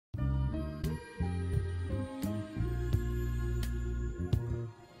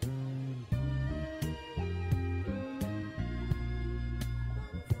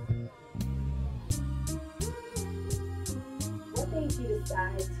did you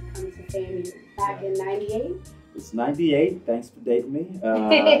decide to come to FAMU back in '98? It's 98. Thanks for dating me.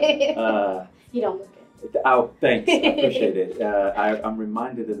 You don't look it. Oh, thanks. I appreciate it. I'm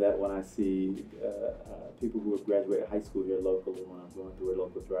reminded of that when I see people who have graduated high school here locally when I'm going through a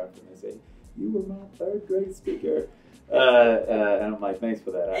local drive and they say, "You were my third grade speaker." And I'm like, thanks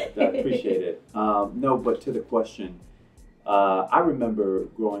for that. I appreciate it. No, but to the question, I remember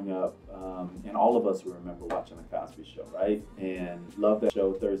growing up, and all of us remember watching The Cosby Show, right? And loved that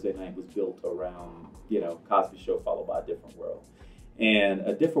show. Thursday night was built around, Cosby Show followed by A Different World. And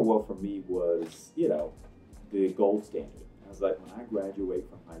A Different World for me was, the gold standard. I was like, when I graduate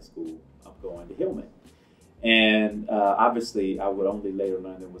from high school, I'm going to Hillman. And obviously, I would only later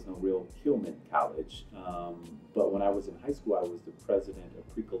learn there was no real Hillman College. But when I was in high school, I was the president of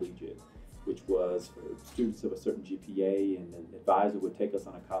pre-collegiate, which was for students of a certain GPA, and the advisor would take us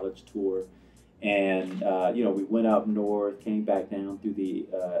on a college tour. And, we went up north, came back down through the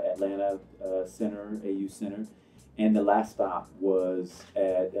Atlanta Center, AU Center. And the last stop was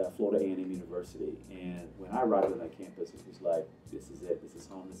at Florida A&M University. And when I arrived on that campus, it was like, this is it, this is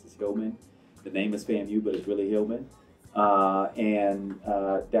home, this is Hillman. The name is FAMU, but it's really Hillman. That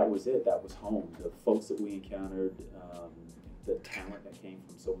was it, that was home. The folks that we encountered, the talent that came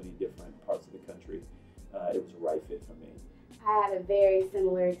from so many different parts of the country, it was a right fit for me. I had a very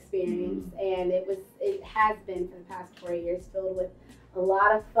similar experience, and it has been for the past 4 years filled with a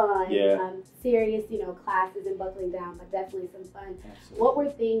lot of fun, serious, classes and buckling down, but definitely some fun. Absolutely. What were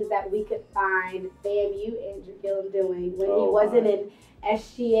things that we could find FAMU Andrew Gillum doing when he wasn't in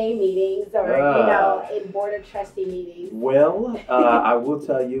SGA meetings or, in board of trustee meetings? Well, I will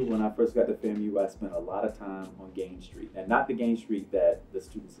tell you, when I first got to FAMU, I spent a lot of time on Gain Street, and not the Gain Street that the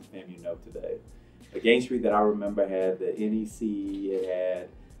students at FAMU know today. The Gain Street that I remember had the NEC, it had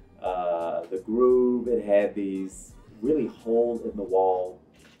the Groove, it had these really hole-in-the-wall,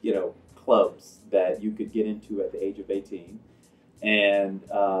 clubs that you could get into at the age of 18. And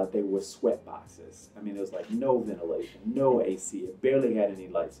they were sweat boxes. I mean, there was like no ventilation, no AC. It barely had any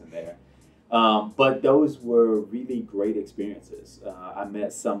lights in there. But those were really great experiences. I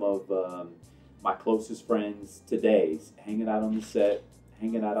met some of my closest friends today, hanging out on the set,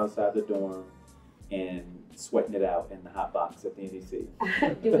 hanging out outside the dorm, and sweating it out in the hot box at the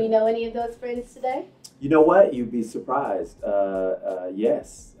NEC. Do we know any of those friends today? You know what? You'd be surprised.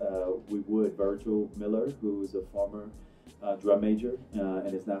 Yes, we would. Virgil Miller, who is a former drum major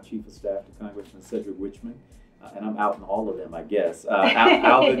and is now chief of staff to Congressman Cedric Richmond. And I'm out in all of them, I guess.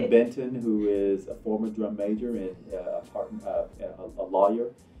 Alvin Benton, who is a former drum major and a lawyer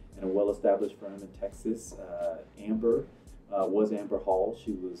in a well-established firm in Texas. Amber was Amber Hall.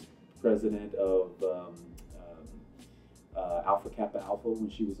 She was president of Alpha Kappa Alpha when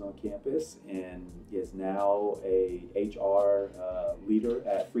she was on campus, and is now a HR leader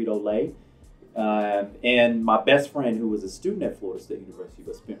at Frito-Lay. And my best friend, who was a student at Florida State University,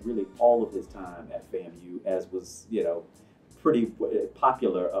 but spent really all of his time at FAMU, as was, pretty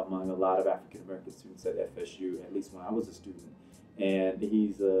popular among a lot of African-American students at FSU, at least when I was a student. And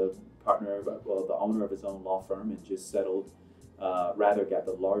he's a partner, well, the owner of his own law firm, and just settled, got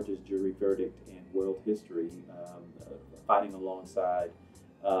the largest jury verdict in world history, fighting alongside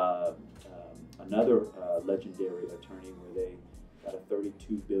another legendary attorney where they got a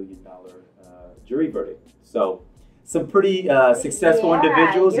 $32 billion jury verdict. So some pretty successful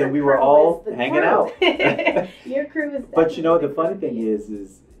individuals, and we were all hanging out. Your crew is. But the funny thing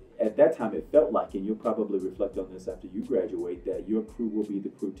is at that time it felt like, and you'll probably reflect on this after you graduate, that your crew will be the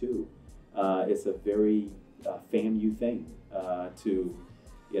crew too. It's a very FAMU thing to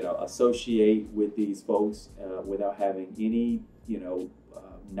associate with these folks without having any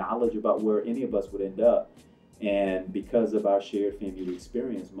knowledge about where any of us would end up. And because of our shared FAMU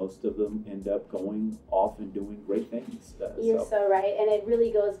experience, most of them end up going off and doing great things. You're so right. And it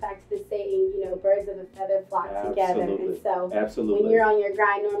really goes back to the saying, birds of a feather flock together. And so when you're on your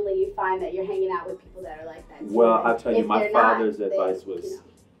grind, normally you find that you're hanging out with people that are like that too. Well, I'll tell you, my father's advice was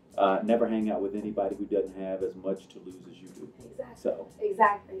never hang out with anybody who doesn't have as much to lose as you do.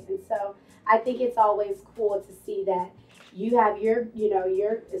 Exactly. And so I think it's always cool to see that you have your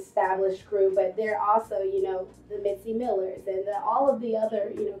established crew, but they're also, the Mitzi Millers and all of the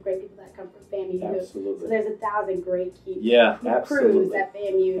other, great people that come from FAMU. Absolutely. So there's 1,000 great crews at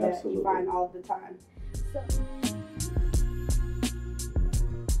FAMU that you find all the time. So.